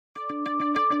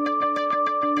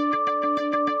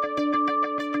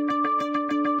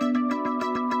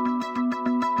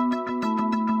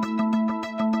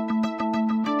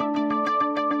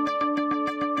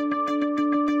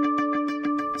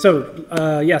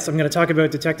Yes, I'm going to talk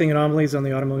about detecting anomalies on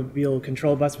the automobile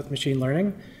control bus with machine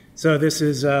learning. So this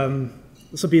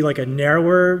will be like a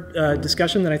narrower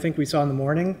discussion than I think we saw in the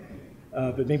morning,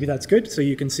 but maybe that's good. So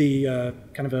you can see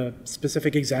kind of a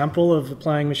specific example of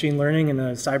applying machine learning in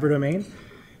a cyber domain.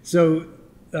 So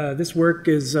this work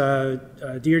is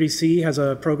DRDC has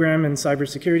a program in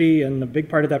cybersecurity, and a big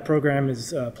part of that program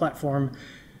is platform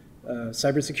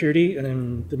cybersecurity. And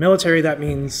in the military, that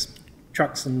means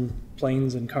trucks and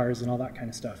planes and cars and all that kind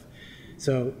of stuff.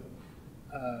 So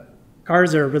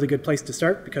cars are a really good place to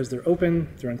start because they're open,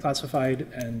 they're unclassified,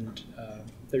 and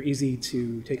they're easy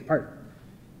to take apart.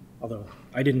 Although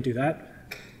I didn't do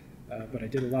that, but I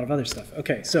did a lot of other stuff.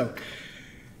 Okay, so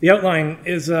the outline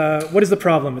is, what is the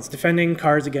problem? It's defending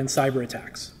cars against cyber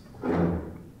attacks.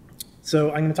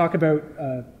 So I'm going to talk about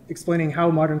explaining how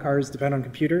modern cars depend on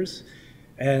computers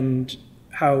and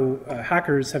how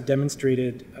hackers have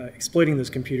demonstrated exploiting those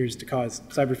computers to cause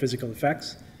cyber-physical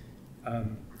effects.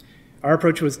 Our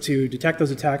approach was to detect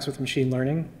those attacks with machine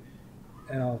learning,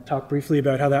 and I'll talk briefly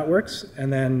about how that works.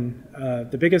 And then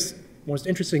the biggest, most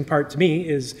interesting part to me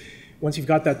is once you've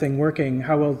got that thing working,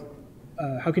 how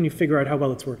can you figure out how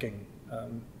well it's working?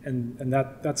 And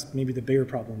that's maybe the bigger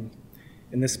problem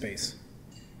in this space.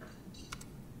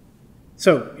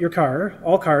 So your car,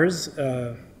 all cars,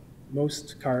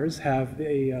 most cars have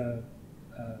the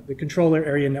controller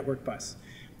area network bus.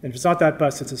 And if it's not that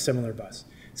bus, it's a similar bus.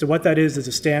 So what that is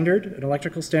a standard, an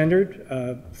electrical standard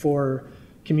for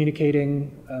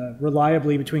communicating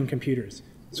reliably between computers.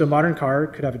 So a modern car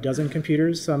could have a dozen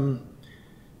computers, some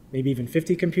maybe even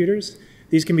 50 computers.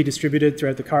 These can be distributed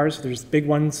throughout the car. So there's big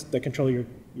ones that control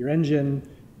your engine,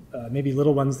 maybe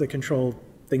little ones that control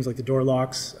things like the door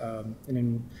locks,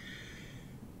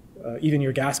 even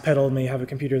your gas pedal may have a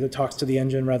computer that talks to the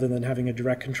engine rather than having a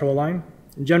direct control line.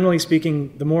 And generally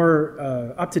speaking, the more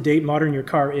up-to-date modern your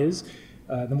car is,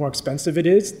 the more expensive it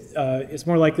is. It's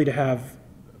more likely to have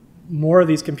more of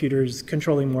these computers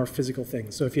controlling more physical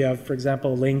things. So if you have, for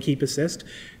example, lane keep assist,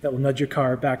 that will nudge your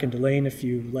car back into lane if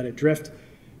you let it drift.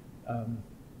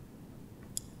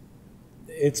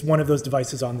 It's one of those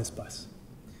devices on this bus.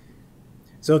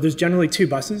 So there's generally two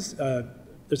buses.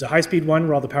 There's a high-speed one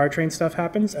where all the powertrain stuff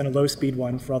happens, and a low-speed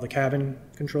one for all the cabin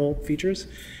control features.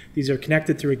 These are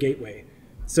connected through a gateway.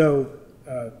 So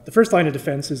the first line of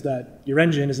defense is that your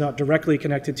engine is not directly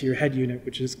connected to your head unit,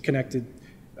 which is connected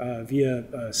via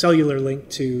a cellular link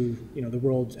to the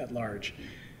world at large.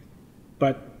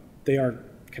 But they are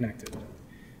connected.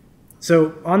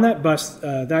 So on that bus,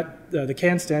 the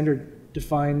CAN standard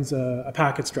defines a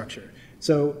packet structure.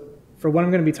 So for what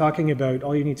I'm going to be talking about,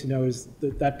 all you need to know is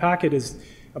that that packet is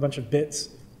a bunch of bits.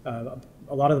 A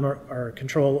lot of them are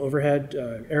control overhead,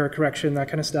 error correction, that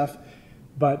kind of stuff.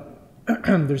 But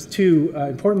there's two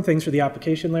important things for the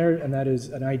application layer, and that is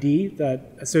an ID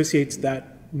that associates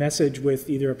that message with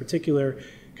either a particular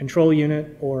control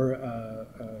unit or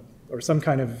some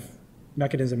kind of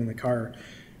mechanism in the car.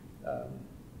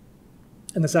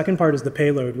 And the second part is the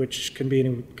payload, which can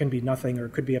be nothing or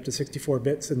could be up to 64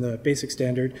 bits in the basic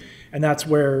standard. And that's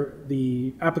where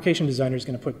the application designer is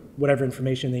going to put whatever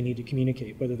information they need to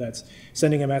communicate, whether that's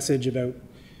sending a message about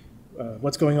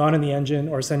what's going on in the engine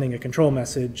or sending a control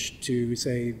message to,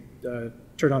 say,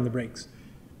 turn on the brakes.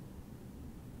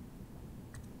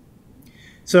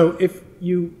 So if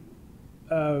you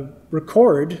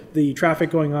record the traffic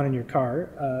going on in your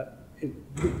car,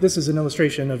 this is an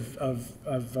illustration of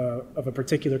a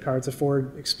particular car. It's a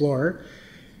Ford Explorer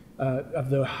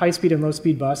of the high-speed and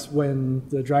low-speed bus when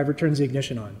the driver turns the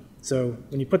ignition on. So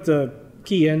when you put the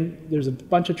key in, there's a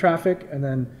bunch of traffic, and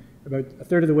then about a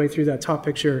third of the way through that top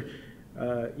picture,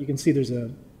 you can see there's a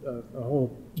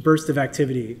whole burst of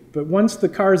activity. But once the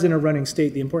car is in a running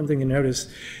state, the important thing to notice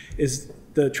is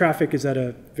the traffic is at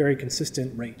a very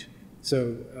consistent rate.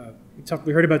 So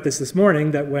we heard about this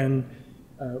morning, that when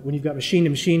you've got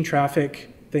machine-to-machine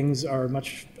traffic, things are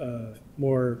much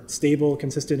more stable,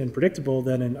 consistent, and predictable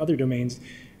than in other domains.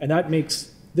 And that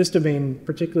makes this domain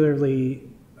particularly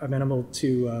amenable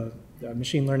to a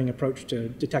machine learning approach to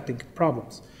detecting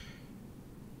problems.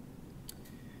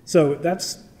 So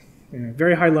that's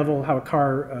very high level how a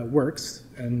car works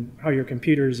and how your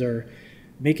computers are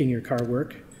making your car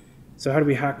work. So how do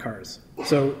we hack cars?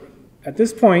 So at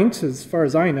this point, as far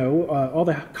as I know, all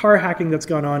the car hacking that's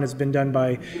gone on has been done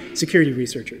by security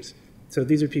researchers. So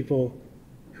these are people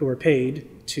who are paid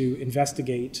to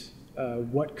investigate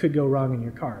what could go wrong in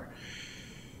your car.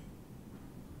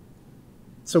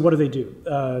 So what do they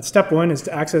do? Step one is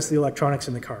to access the electronics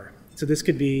in the car. So this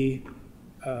could be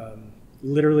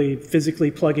literally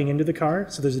physically plugging into the car.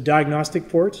 So there's a diagnostic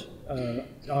port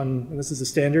and this is a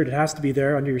standard, it has to be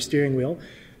there under your steering wheel.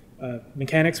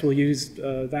 Mechanics will use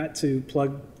that to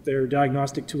plug their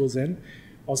diagnostic tools in.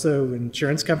 Also,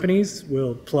 insurance companies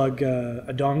will plug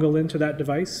a dongle into that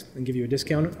device and give you a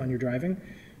discount on your driving.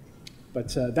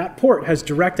 But that port has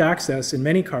direct access in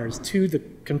many cars to the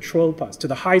control bus, to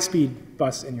the high-speed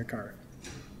bus in your car.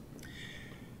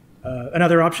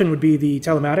 Another option would be the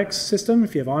telematics system.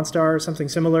 If you have OnStar or something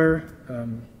similar,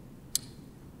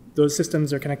 those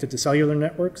systems are connected to cellular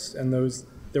networks, and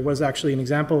there was actually an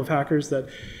example of hackers that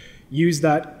used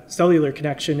that cellular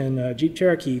connection in a Jeep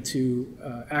Cherokee to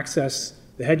access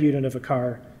the head unit of a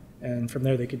car, and from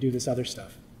there they could do this other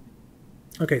stuff.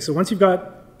 Okay, so once you've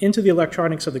got into the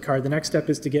electronics of the car, the next step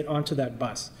is to get onto that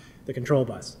bus, the control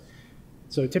bus.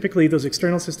 So typically those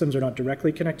external systems are not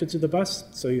directly connected to the bus,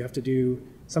 so you have to do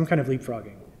some kind of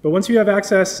leapfrogging. But once you have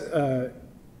access, I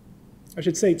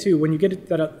should say too, when you get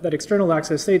that external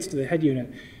access, say it's to the head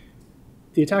unit,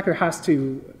 the attacker has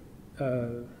to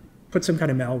put some kind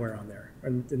of malware on there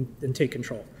and take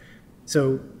control.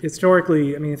 So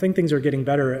historically, I mean, I think things are getting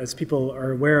better as people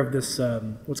are aware of this,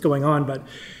 what's going on, but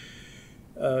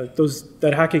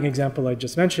that hacking example I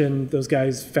just mentioned, those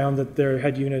guys found that their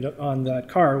head unit on that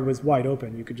car was wide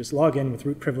open. You could just log in with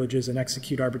root privileges and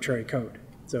execute arbitrary code.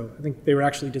 So I think they were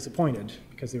actually disappointed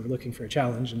because they were looking for a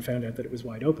challenge and found out that it was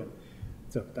wide open.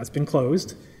 So that's been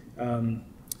closed.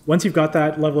 Once you've got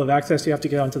that level of access, you have to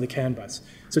get onto the CAN bus.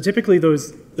 So typically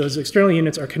those external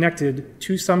units are connected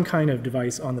to some kind of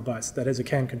device on the bus that has a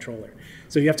CAN controller.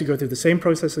 So you have to go through the same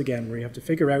process again, where you have to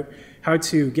figure out how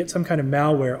to get some kind of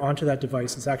malware onto that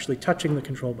device that's actually touching the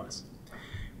control bus.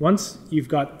 Once you've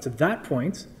got to that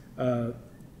point, the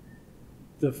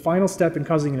final step in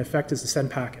causing an effect is to send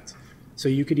packets. So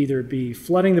you could either be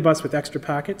flooding the bus with extra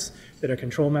packets that are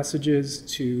control messages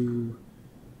to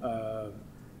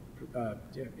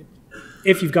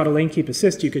if you've got a lane keep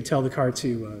assist, you could tell the car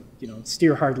to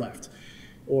steer hard left.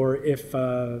 Or if,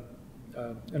 in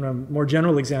a more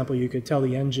general example, you could tell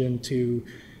the engine to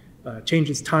change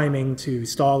its timing to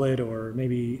stall it, or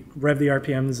maybe rev the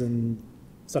RPMs and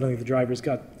suddenly the driver's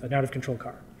got an out-of-control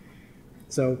car.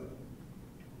 So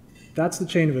that's the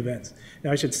chain of events.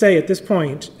 Now I should say at this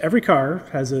point, every car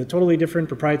has a totally different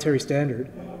proprietary standard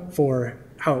for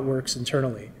how it works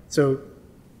internally. So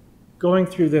going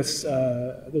through this,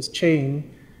 this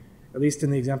chain, at least in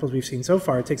the examples we've seen so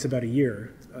far, it takes about a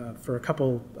year for a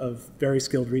couple of very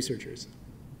skilled researchers.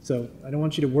 So I don't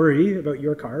want you to worry about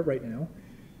your car right now,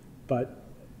 but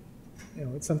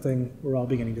it's something we're all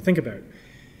beginning to think about.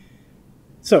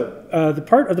 So the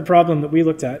part of the problem that we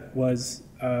looked at was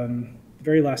the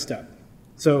very last step.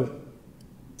 So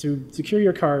to secure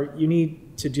your car, you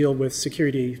need to deal with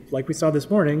security, like we saw this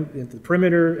morning, at the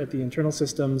perimeter, at the internal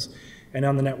systems, and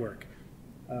on the network.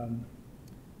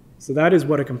 So that is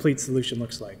what a complete solution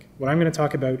looks like. What I'm going to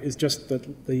talk about is just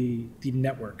the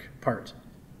network part.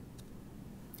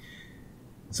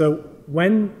 So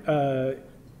when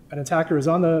an attacker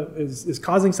is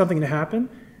causing something to happen,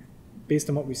 based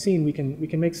on what we've seen, we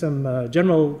can make some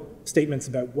general statements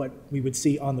about what we would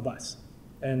see on the bus.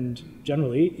 And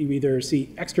generally, you either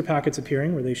see extra packets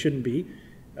appearing where they shouldn't be,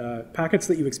 packets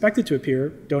that you expected to appear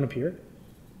don't appear,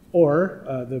 or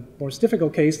the most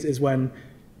difficult case is when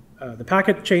the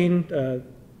packet chain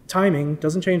timing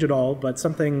doesn't change at all, but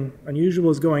something unusual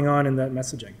is going on in that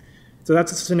messaging. So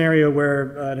that's a scenario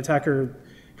where an attacker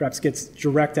perhaps gets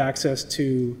direct access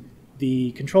to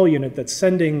the control unit that's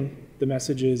sending the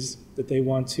messages that they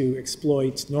want to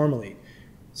exploit normally.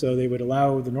 So they would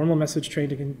allow the normal message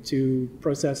train to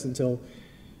process to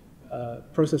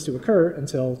occur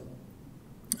until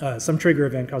some trigger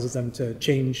event causes them to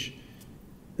change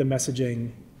the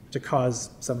messaging to cause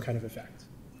some kind of effect.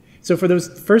 So for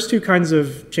those first two kinds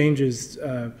of changes,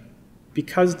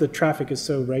 because the traffic is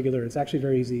so regular, it's actually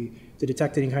very easy to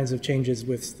detect any kinds of changes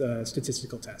with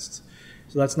statistical tests.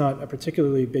 So that's not a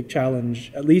particularly big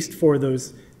challenge, at least for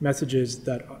those messages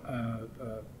that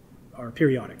are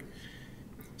periodic.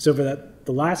 So for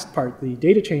the last part, the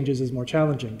data changes, is more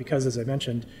challenging because, as I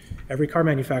mentioned, every car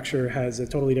manufacturer has a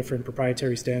totally different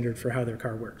proprietary standard for how their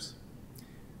car works.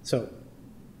 So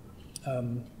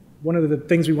one of the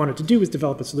things we wanted to do was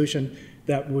develop a solution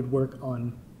that would work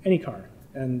on any car.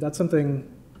 And that's something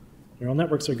neural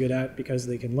networks are good at because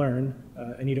they can learn,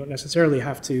 and you don't necessarily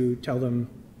have to tell them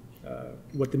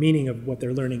what the meaning of what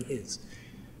they're learning is.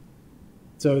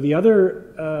 So the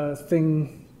other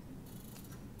thing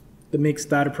that makes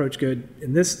that approach good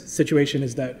in this situation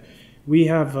is that we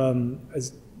have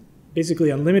basically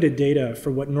unlimited data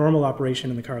for what normal operation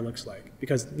in the car looks like,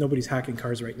 because nobody's hacking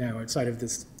cars right now outside of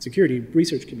this security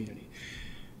research community.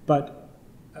 But,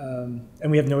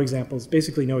 and we have no examples,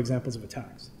 basically no examples of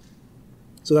attacks.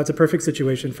 So that's a perfect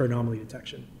situation for anomaly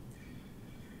detection.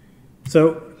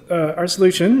 So our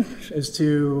solution is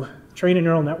to train a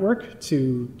neural network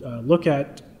to look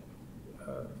at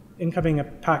incoming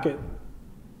packet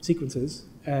sequences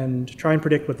and try and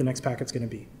predict what the next packet's going to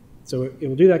be. So it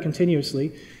will do that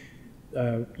continuously.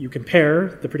 You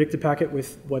compare the predicted packet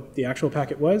with what the actual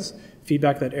packet was,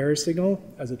 feedback that error signal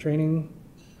as a training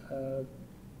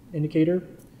indicator,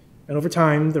 and over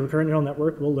time, the recurrent neural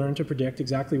network will learn to predict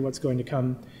exactly what's going to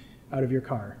come out of your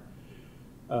car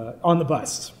on the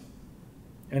bus.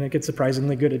 And it gets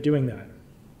surprisingly good at doing that,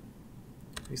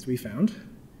 at least we found.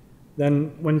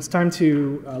 Then when it's time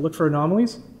to look for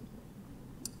anomalies,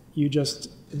 you just,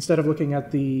 instead of looking at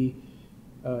the,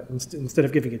 instead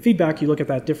of giving it feedback, you look at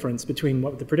that difference between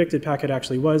what the predicted packet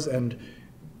actually was and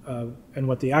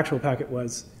what the actual packet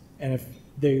was. And if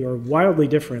they are wildly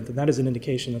different, then that is an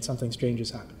indication that something strange is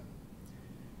happening.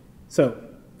 So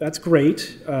that's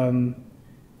great.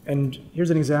 And here's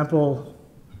an example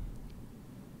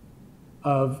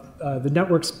of the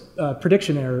network's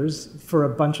prediction errors for a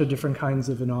bunch of different kinds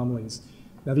of anomalies.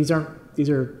 Now these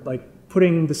are like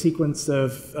putting the sequence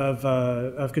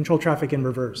of control traffic in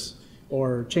reverse,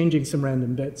 or changing some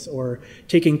random bits, or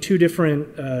taking two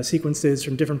different sequences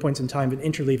from different points in time and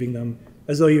interleaving them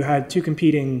as though you had two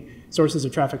competing sources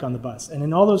of traffic on the bus. And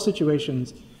in all those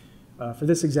situations, for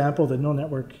this example, the neural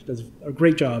network does a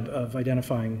great job of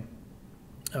identifying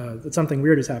that something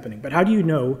weird is happening. But how do you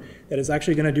know that it's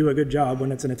actually going to do a good job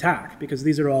when it's an attack? Because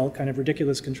these are all kind of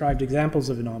ridiculous, contrived examples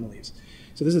of anomalies.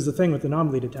 So this is the thing with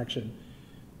anomaly detection.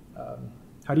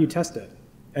 How do you test it?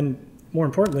 And more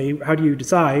importantly, how do you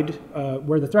decide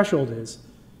where the threshold is?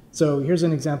 So here's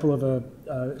an example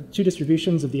of two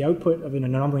distributions of the output of an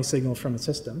anomaly signal from a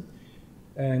system.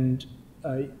 And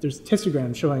there's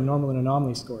histograms showing normal and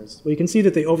anomaly scores. Well, you can see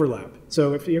that they overlap.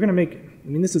 So if you're going to make, I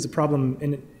mean, this is a problem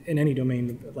in any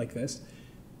domain like this.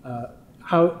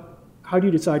 How do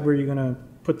you decide where you're going to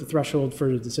put the threshold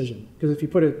for the decision? Because if you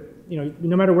put it,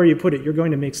 no matter where you put it, you're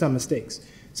going to make some mistakes.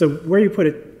 So where you put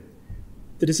it,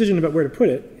 the decision about where to put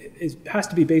it has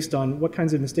to be based on what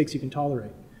kinds of mistakes you can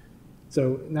tolerate.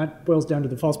 So that boils down to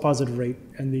the false positive rate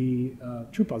and the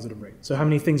true positive rate. So how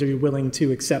many things are you willing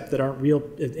to accept that aren't real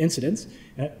incidents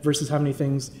versus how many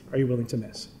things are you willing to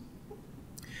miss?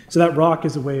 So that ROC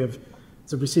is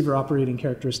it's a receiver operating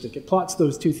characteristic. It plots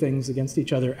those two things against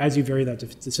each other as you vary that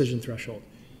decision threshold.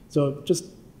 So just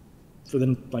for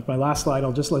like my last slide,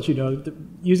 I'll just let you know that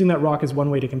using that ROC is one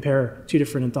way to compare two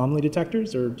different anomaly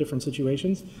detectors or different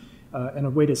situations. And a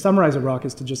way to summarize a ROC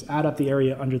is to just add up the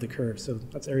area under the curve. So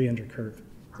that's area under curve.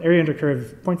 Area under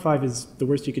curve, 0.5 is the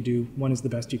worst you could do, 1 is the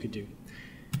best you could do.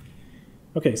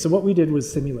 Okay, so what we did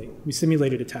was simulate. We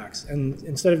simulated attacks. And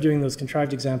instead of doing those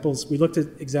contrived examples, we looked at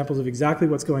examples of exactly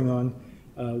what's going on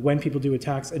when people do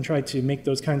attacks and tried to make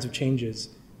those kinds of changes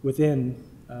within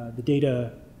the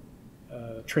data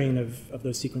train of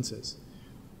those sequences.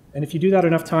 And if you do that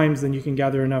enough times, then you can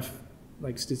gather enough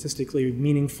like statistically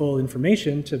meaningful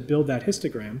information to build that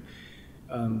histogram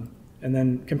and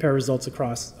then compare results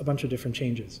across a bunch of different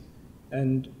changes.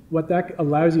 And what that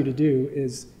allows you to do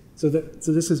is, so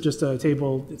this is just a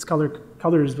table, its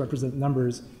colors represent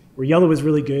numbers, where yellow is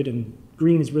really good and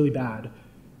green is really bad,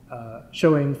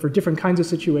 showing for different kinds of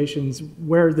situations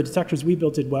where the detectors we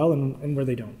built did well and where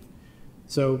they don't.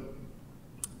 So,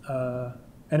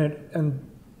 and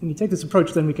when you take this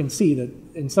approach, then we can see that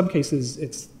in some cases,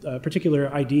 its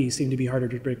particular IDs seem to be harder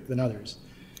to predict than others.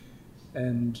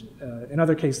 And in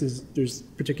other cases, there's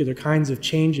particular kinds of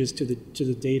changes to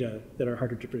the data that are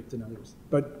harder to predict than others.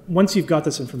 But once you've got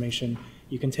this information,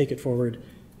 you can take it forward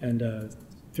and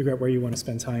figure out where you want to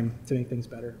spend time to make things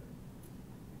better.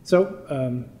 So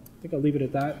I think I'll leave it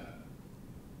at that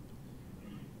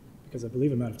because I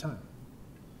believe I'm out of time.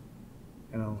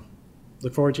 And I'll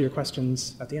look forward to your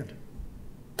questions at the end.